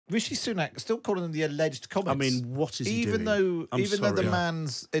Rishi Sunak still calling them the alleged comments. I mean, what is he even doing? Though the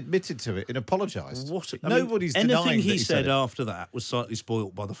man's admitted to it and apologised. Nobody's denying anything that he said it. after that was slightly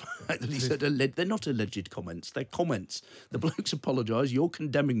spoilt by the fact that he said they're not alleged comments. They're comments. The blokes apologise. You're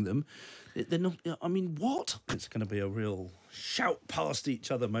condemning them. They're not. I mean, what? It's going to be a real shout past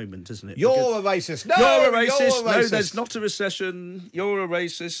each other moment, isn't it? You're a racist. No, you're a racist. You're a racist. No, there's not a recession. You're a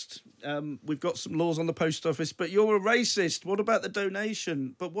racist. We've got some laws on the post office, but you're a racist. What about the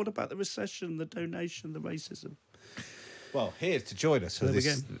donation? But what about the recession, the donation, the racism? Well, here to join us for There we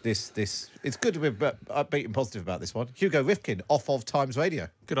this. It's good to be upbeat and positive about this one. Hugo Rifkind, off of Times Radio.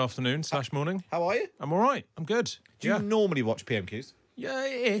 Good afternoon / morning. How are you? I'm all right. I'm good. Do you normally watch PMQs? Yeah,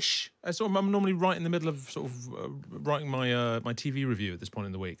 ish. I'm normally right in the middle of writing my TV review at this point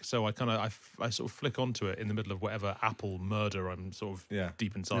in the week. So I sort of flick onto it in the middle of whatever Apple murder I'm sort of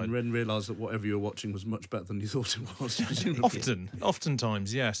deep inside. And then realise that whatever you were watching was much better than you thought it was.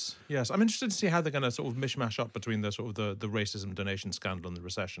 Oftentimes, yes. I'm interested to see how they're going to sort of mishmash up between the sort of the racism donation scandal and the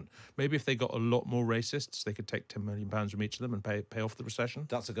recession. Maybe if they got a lot more racists, they could take £10 million from each of them and pay off the recession.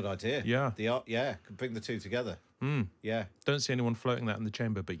 That's a good idea. Yeah, could bring the two together. Yeah. Don't see anyone floating that in the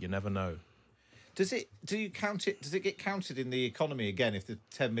chamber, but you never know. Does it get counted in the economy again if the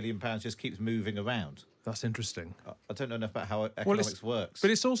 £10 million just keeps moving around? That's interesting. I don't know enough about how economics works. But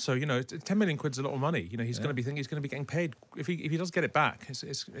it's also, 10 million quid's a lot of money. He's going to be getting paid if he does get it back.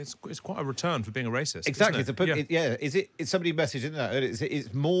 It's quite a return for being a racist. Exactly. Isn't it? It's somebody messaged in that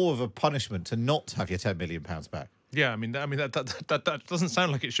it's more of a punishment to not have your £10 million back. Yeah, I mean that doesn't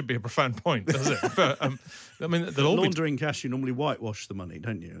sound like it should be a profound point, does it? But the laundering cash, you normally whitewash the money,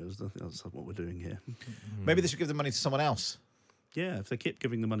 don't you? That's what we're doing here. Maybe they should give the money to someone else. Yeah, if they keep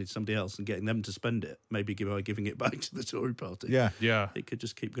giving the money to somebody else and getting them to spend it, maybe giving it back to the Tory party. Yeah. It could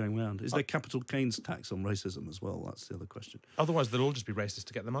just keep going round. Is there capital gains tax on racism as well? That's the other question. Otherwise, they'll all just be racist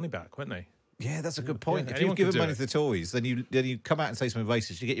to get the money back, won't they? Yeah, that's a good point. Yeah, if you've given money to the Tories, then you come out and say something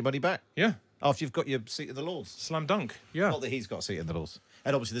racist, you get your money back. Yeah. After you've got your seat in the Lords. Slam dunk, yeah. Not that he's got a seat in the Lords.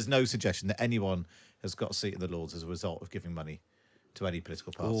 And obviously there's no suggestion that anyone has got a seat in the Lords as a result of giving money to any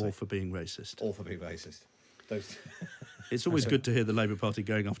political party. Or for being racist. It's always good to hear the Labour Party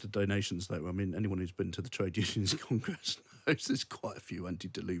going after donations, though. I mean, anyone who's been to the Trade Unions Congress knows there's quite a few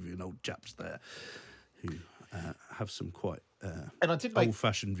antediluvian old chaps there who have some quite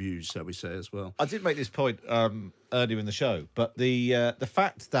old-fashioned views, shall we say, as well. I did make this point earlier in the show, but the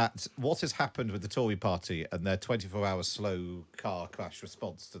fact that what has happened with the Tory party and their 24-hour slow car crash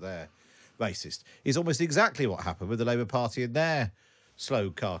response to their racist is almost exactly what happened with the Labour Party and their slow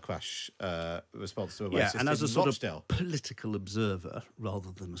car crash response to a racist. Yeah, and as a sort Rochdale. of political observer,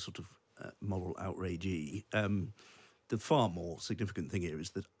 rather than a sort of moral outragee, the far more significant thing here is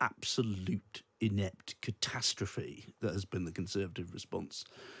that absolute inept catastrophe that has been the Conservative response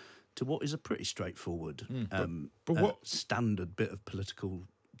to what is a pretty straightforward, standard bit of political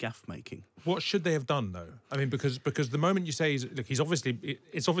gaff making. What should they have done, though? I mean, because the moment you say it's obviously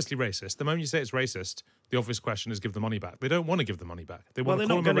racist. The moment you say it's racist, the obvious question is give the money back. They don't want to give the money back. They want to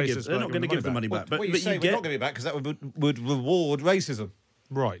call them a racist. They're not going to give the money back. But you say we're not going to give it back because that would reward racism.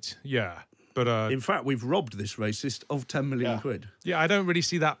 Right? Yeah. But in fact, we've robbed this racist of 10 million quid. Yeah, I don't really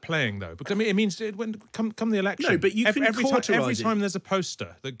see that playing though, because I mean, it means when come the election. No, but you can every time there's a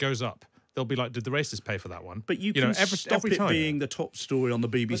poster that goes up, they'll be like, "Did the racist pay for that one?" But you can stop it being the top story on the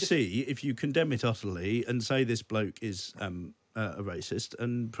BBC if you condemn it utterly and say this bloke is a racist,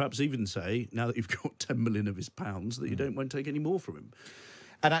 and perhaps even say, now that you've got 10 million of his pounds, that you don't want to take any more from him.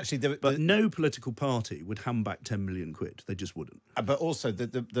 And actually, but no political party would hand back 10 million quid. They just wouldn't. But also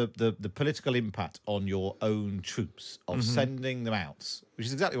the political impact on your own troops of sending them out, which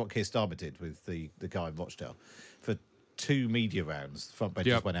is exactly what Keir Starmer did with the guy in Rochdale. For 2 media rounds, the front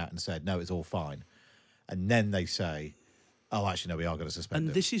benches went out and said, no, it's all fine. And then they say, oh, actually, no, we are going to suspend him.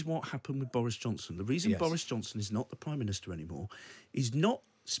 And this is what happened with Boris Johnson. The reason Boris Johnson is not the Prime Minister anymore is not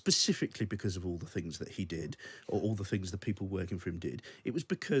specifically because of all the things that he did or all the things the people working for him did. It was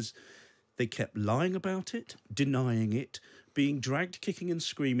because they kept lying about it, denying it, being dragged kicking and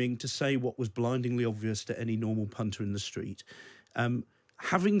screaming to say what was blindingly obvious to any normal punter in the street,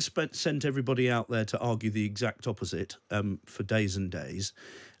 having sent everybody out there to argue the exact opposite for days and days.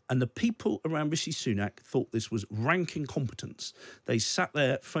 And the people around Rishi Sunak thought this was rank incompetence. They sat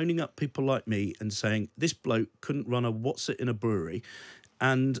there phoning up people like me and saying, this bloke couldn't run a what's-it in a brewery.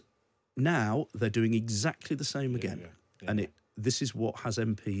 And now they're doing exactly the same again. And this is what has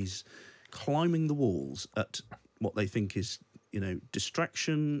MPs climbing the walls at what they think is,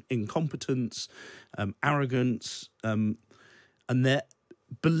 distraction, incompetence, arrogance, and their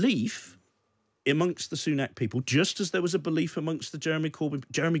belief amongst the Sunak people, just as there was a belief amongst the Jeremy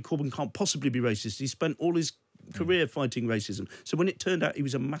Corbyn can't possibly be racist. He spent all his career fighting racism. So when it turned out he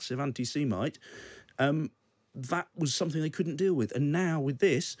was a massive anti-Semite, that was something they couldn't deal with. And now with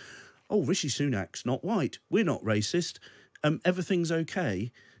this, Rishi Sunak's not white. We're not racist. Everything's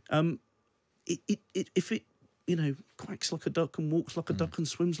okay. If it quacks like a duck and walks like a duck and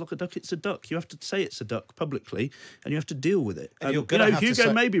swims like a duck, it's a duck. You have to say it's a duck publicly, and you have to deal with it.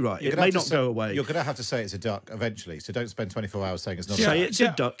 Hugo may be right. It may not go away. You're going to have to say it's a duck eventually, so don't spend 24 hours saying it's not a duck. duck. Say it's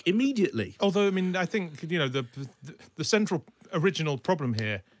a duck immediately. Although, I mean, I think, the central original problem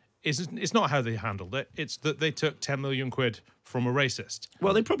here is it's not how they handled it. It's that they took 10 million quid from a racist.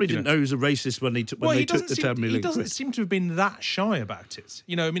 Well, they probably didn't know he was a racist when they took the 10 million quid. He doesn't seem to have been that shy about it.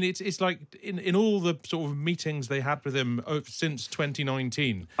 I mean, it's like in all the sort of meetings they had with him since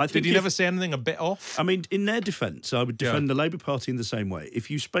 2019, did he never say anything a bit off? I mean, in their defence, I would defend the Labour Party in the same way.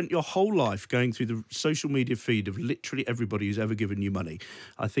 If you spent your whole life going through the social media feed of literally everybody who's ever given you money,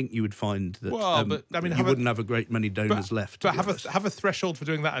 I think you would find that you wouldn't have a great many donors left. But have a threshold for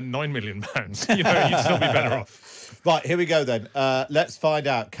doing that at £9 million. You'd still be better off. Right, here we go then. Let's find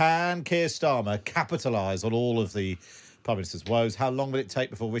out. Can Keir Starmer capitalise on all of the Prime Minister's woes? How long will it take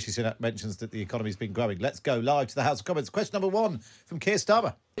before Rishi Sunak mentions that the economy's been growing? Let's go live to the House of Commons. Question number 1 from Keir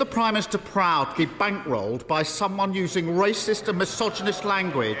Starmer. The Prime Minister proud to be bankrolled by someone using racist and misogynist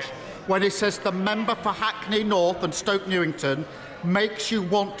language when he says the member for Hackney North and Stoke Newington makes you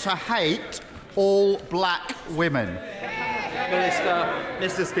want to hate all black women?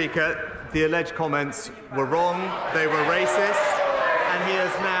 Mr. Speaker, the alleged comments were wrong, they were racist, and he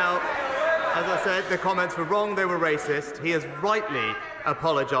has now, as I said, the comments were wrong, they were racist. He has rightly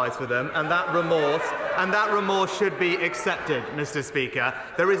apologised for them, and that remorse should be accepted, Mr. Speaker.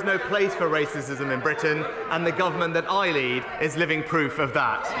 There is no place for racism in Britain, and the government that I lead is living proof of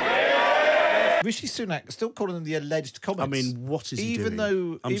that. Rishi Sunak still calling them the alleged comments. I mean, what is he doing?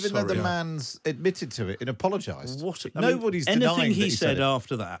 Even though the man's admitted to it and apologised. Nobody's anything denying he that said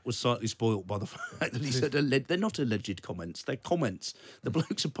after that was slightly spoilt by the fact that he said they're not alleged comments. They're comments. The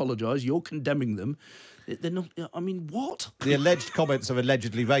blokes apologise. You're condemning them. They're not. I mean, what? The alleged comments are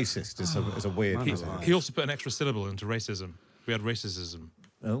allegedly racist. Is a weird. He also put an extra syllable into racism. We had racism,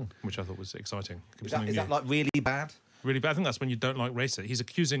 which I thought was exciting. Is that like really bad? Really bad. I think that's when you don't like racists. He's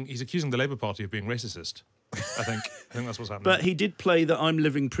accusing the Labour Party of being racist. I think that's what's happening. But he did play the I'm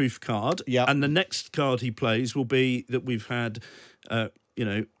living proof card. Yeah. And the next card he plays will be that we've had, 2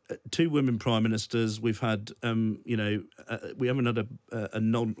 women prime ministers. We've had, we haven't had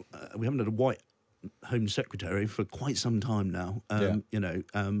a white Home Secretary for quite some time now.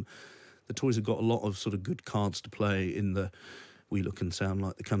 The Tories have got a lot of sort of good cards to play in the we look and sound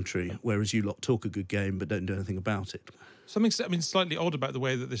like the country, whereas you lot talk a good game but don't do anything about it. Something slightly odd about the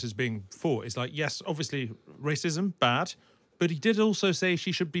way that this is being fought is like, yes, obviously racism, bad, but he did also say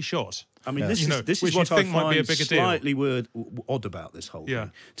she should be shot. I mean, this is what I find slightly odd about this whole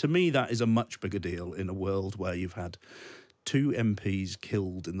thing. To me, that is a much bigger deal in a world where you've had 2 MPs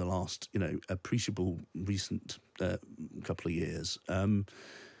killed in the last, appreciable recent couple of years.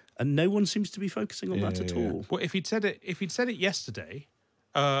 And no one seems to be focusing on that at all. Well, if he'd said it yesterday,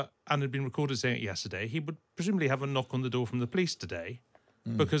 and had been recorded saying it yesterday, he would presumably have a knock on the door from the police today.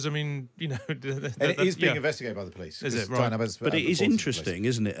 Because, I mean, it is being investigated by the police. Is it? Right. But it is interesting,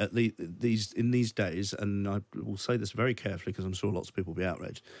 isn't it, in these days, and I will say this very carefully because I'm sure lots of people will be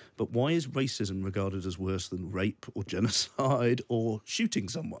outraged, but why is racism regarded as worse than rape or genocide or shooting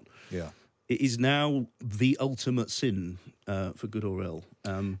someone? Yeah. It is now the ultimate sin, for good or ill.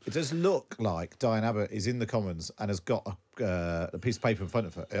 It does look like Diane Abbott is in the Commons and has got a piece of paper in front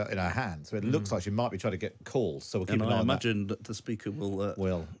of her in her hand, so it looks like she might be trying to get calls. So we'll keep an eye on that. I imagine that the Speaker will oblige.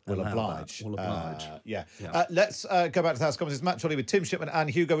 Will oblige. Let's go back to the House of Commons. It's Matt Chorley with Tim Shipman and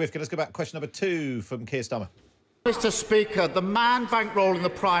Hugo Rifkind. Let's go back to question number 2 from Keir Starmer. Mr. Speaker, the man bankrolling the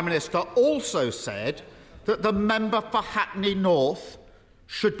Prime Minister also said that the member for Hackney North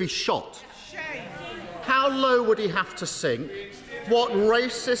should be shot. How low would he have to sink? What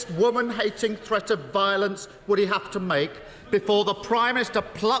racist, woman-hating threat of violence would he have to make before the Prime Minister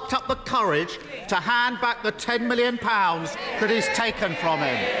plucked up the courage to hand back the £10 million that he's taken from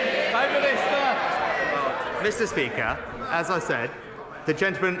him? Mr. Speaker, as I said, the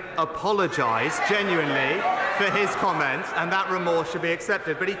gentleman apologised genuinely for his comments, and that remorse should be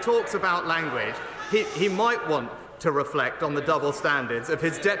accepted. But he talks about language. He might want to reflect on the double standards of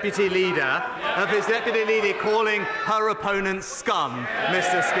his deputy leader, calling her opponents scum,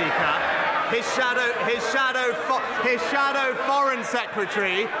 Mr. Speaker. His shadow foreign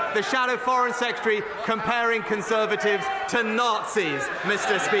secretary, the shadow foreign secretary, comparing Conservatives to Nazis,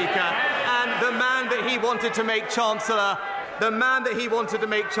 Mr. Speaker. And the man that he wanted to make Chancellor,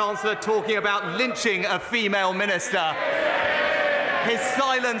 talking about lynching a female minister. His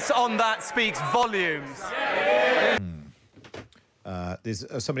silence on that speaks volumes. There's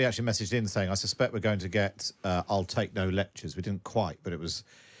somebody actually messaged in saying, I suspect we're going to get I'll take no lectures. We didn't quite, but it was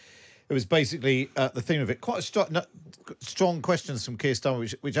basically the theme of it. Quite strong questions from Keir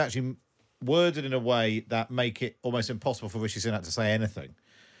Starmer, which actually worded in a way that make it almost impossible for Rishi Sunak to say anything.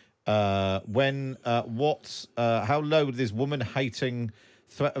 How low would this woman-hating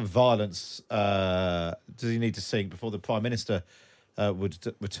threat of violence does he need to sink before the Prime Minister would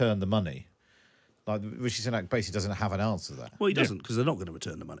return the money? Like, Rishi Sunak basically doesn't have an answer to that. Well, he doesn't, because they're not going to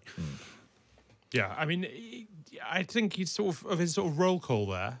return the money. Yeah, I mean, I think he's sort of his sort of roll call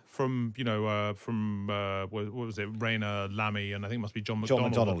there from what was it, Rayner, Lammy, and I think it must be John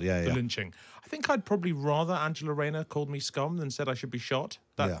McDonnell. The lynching. I think I'd probably rather Angela Rayner called me scum than said I should be shot.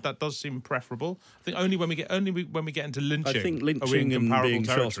 That does seem preferable. I think only when we get into lynching. I think lynching and being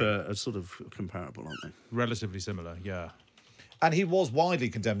shot are sort of comparable, aren't they? Relatively similar, yeah. And he was widely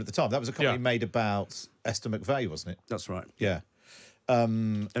condemned at the time. That was a comment he made about Esther McVeigh, wasn't it? That's right. Yeah.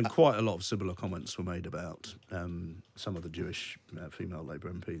 And quite a lot of similar comments were made about some of the Jewish female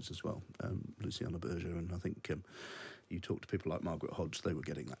Labour MPs as well, Luciana Berger, and I think you talk to people like Margaret Hodge, they were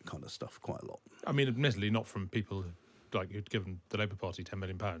getting that kind of stuff quite a lot. I mean, admittedly, not from people like who'd given the Labour Party £10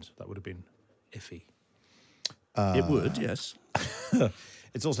 million. That would have been iffy. It would, yes.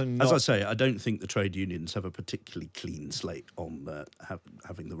 It's also not... As I say, I don't think the trade unions have a particularly clean slate on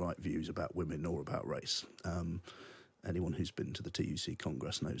having the right views about women or about race. Anyone who's been to the TUC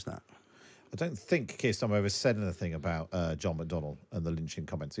Congress knows that. I don't think Keir Starmer ever said anything about John McDonnell and the lynching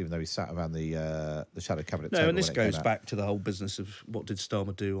comments, even though he sat around the shadow cabinet table. No, and this goes back to the whole business of what did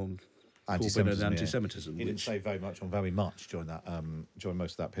Starmer do on anti-Semitism, anti-Semitism. He didn't say very much during that during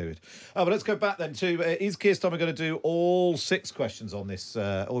most of that period. But let's go back then to is Keir Starmer going to do all 6 questions on this,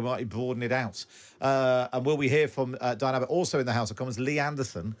 or might he broaden it out? And will we hear from Diane Abbott? Also in the House of Commons, Lee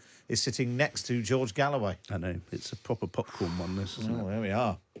Anderson is sitting next to George Galloway. I know, it's a proper popcorn one, this, isn't it? There we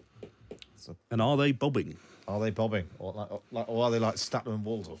are. And are they bobbing? Are they bobbing? Or are they like Statler and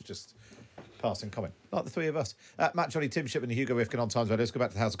Waldorf, just passing comment? Like the three of us. Matt, Johnny, Tim, Shipman and Hugo Rifkind on Times Radio. Let's go back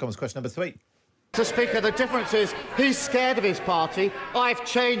to the House of Commons. Question number 3. Mr. Speaker, the difference is he's scared of his party. I've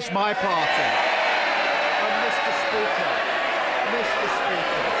changed my party. And Mr. Speaker,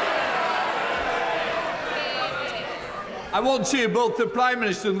 I want to see both the Prime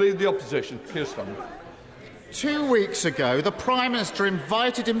Minister and lead the opposition. Keir Starmer. 2 weeks ago, the Prime Minister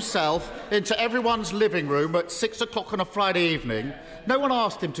invited himself into everyone's living room at 6 o'clock on a Friday evening. No one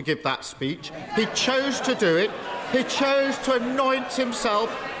asked him to give that speech. He chose to do it. He chose to anoint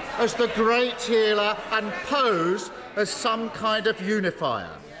himself as the great healer and pose as some kind of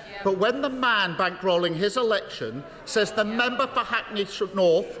unifier. But when the man bankrolling his election says the member for Hackney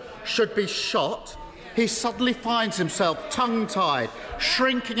North should be shot, he suddenly finds himself tongue-tied,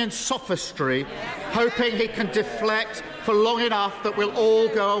 shrinking in sophistry, hoping he can deflect for long enough that we'll all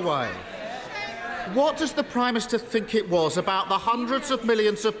go away. What does the Prime Minister think it was about the hundreds of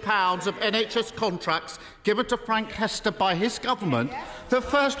millions of pounds of NHS contracts given to Frank Hester by his government that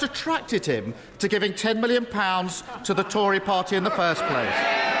first attracted him to giving £10 million to the Tory party in the first place?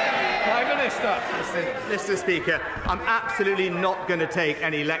 Prime Minister. Mr. Speaker, I'm absolutely not going to take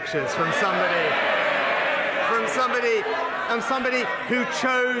any lectures from somebody who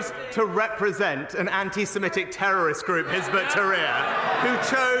chose to represent an anti-Semitic terrorist group, Hizb ut-Tahrir, who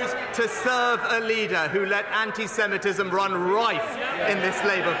chose to serve a leader who let anti-Semitism run rife in this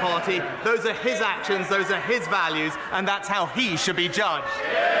Labour Party. Those are his actions, those are his values, and that's how he should be judged.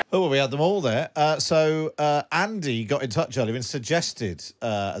 Oh, well, we had them all there. So Andy got in touch earlier and suggested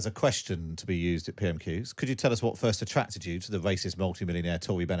as a question to be used at PMQs. Could you tell us what first attracted you to the racist multimillionaire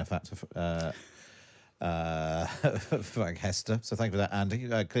Tory benefactor Frank Hester? So thank you for that, Andy.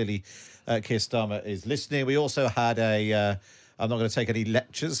 Clearly, Keir Starmer is listening. We also had I'm not going to take any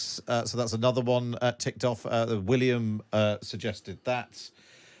lectures, so that's another one ticked off. William suggested that.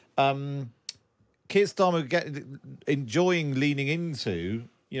 Keir Starmer enjoying leaning into,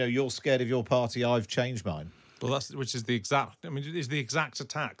 you're scared of your party, I've changed mine. Well, is the exact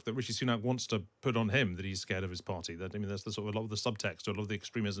attack that Rishi Sunak wants to put on him, that he's scared of his party. That's the sort of a lot of the subtext, or a lot of the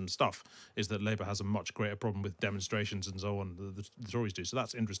extremism stuff, is that Labour has a much greater problem with demonstrations and so on than the Tories do. So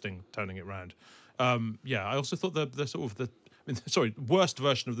that's interesting, turning it round. I also thought the worst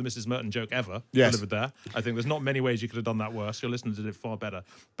version of the Mrs. Merton joke ever delivered there. I think there's not many ways you could have done that worse. Your listeners did it far better.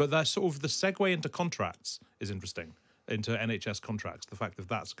 But that sort of the segue into contracts is interesting, into NHS contracts. The fact that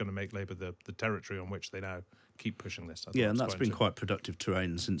that's going to make Labour the territory on which they now keep pushing this. Yeah, and that's been quite productive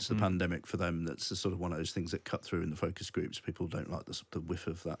terrain since the pandemic for them. That's sort of one of those things that cut through in the focus groups. People don't like the whiff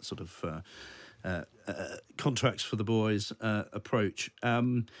of that sort of contracts for the boys approach. I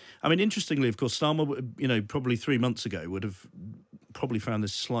mean, interestingly, of course, Starmer, probably 3 months ago would have probably found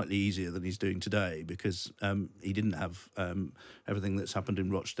this slightly easier than he's doing today, because he didn't have everything that's happened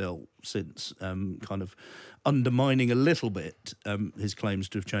in Rochdale since kind of undermining a little bit his claims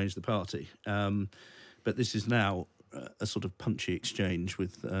to have changed the party. But this is now a sort of punchy exchange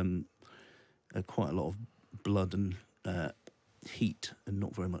with quite a lot of blood and heat and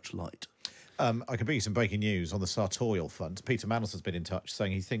not very much light. I can bring you some breaking news on the sartorial front. Peter Mandelson been in touch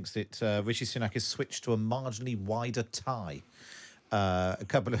saying he thinks that Rishi Sunak has switched to a marginally wider tie. A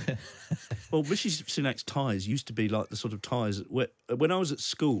couple of well, Rishi Sunak's ties used to be like the sort of ties when I was at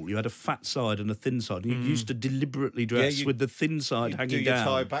school, you had a fat side and a thin side, and you used to deliberately dress with the thin side hanging do your down,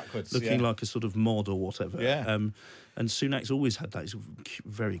 tie backwards, looking like a sort of mod or whatever. Yeah. And Sunak's always had that. He's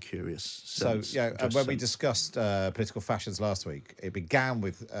very curious. So, when we discussed political fashions last week, it began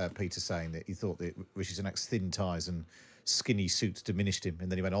with Peter saying that he thought that Rishi Sunak's thin ties and skinny suits diminished him,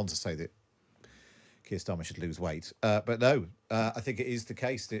 and then he went on to say that Keir Starmer should lose weight. But no, I think it is the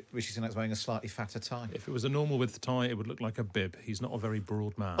case that Rishi Sunak's wearing a slightly fatter tie. If it was a normal width tie, it would look like a bib. He's not a very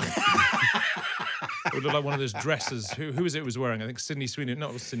broad man. It would look like one of those dresses. Who was it was wearing? I think Sydney Sweeney. No,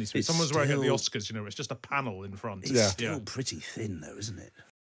 it was Sydney Sweeney. Someone was wearing it at the Oscars. It's just a panel in front. It's still pretty thin, though, isn't it?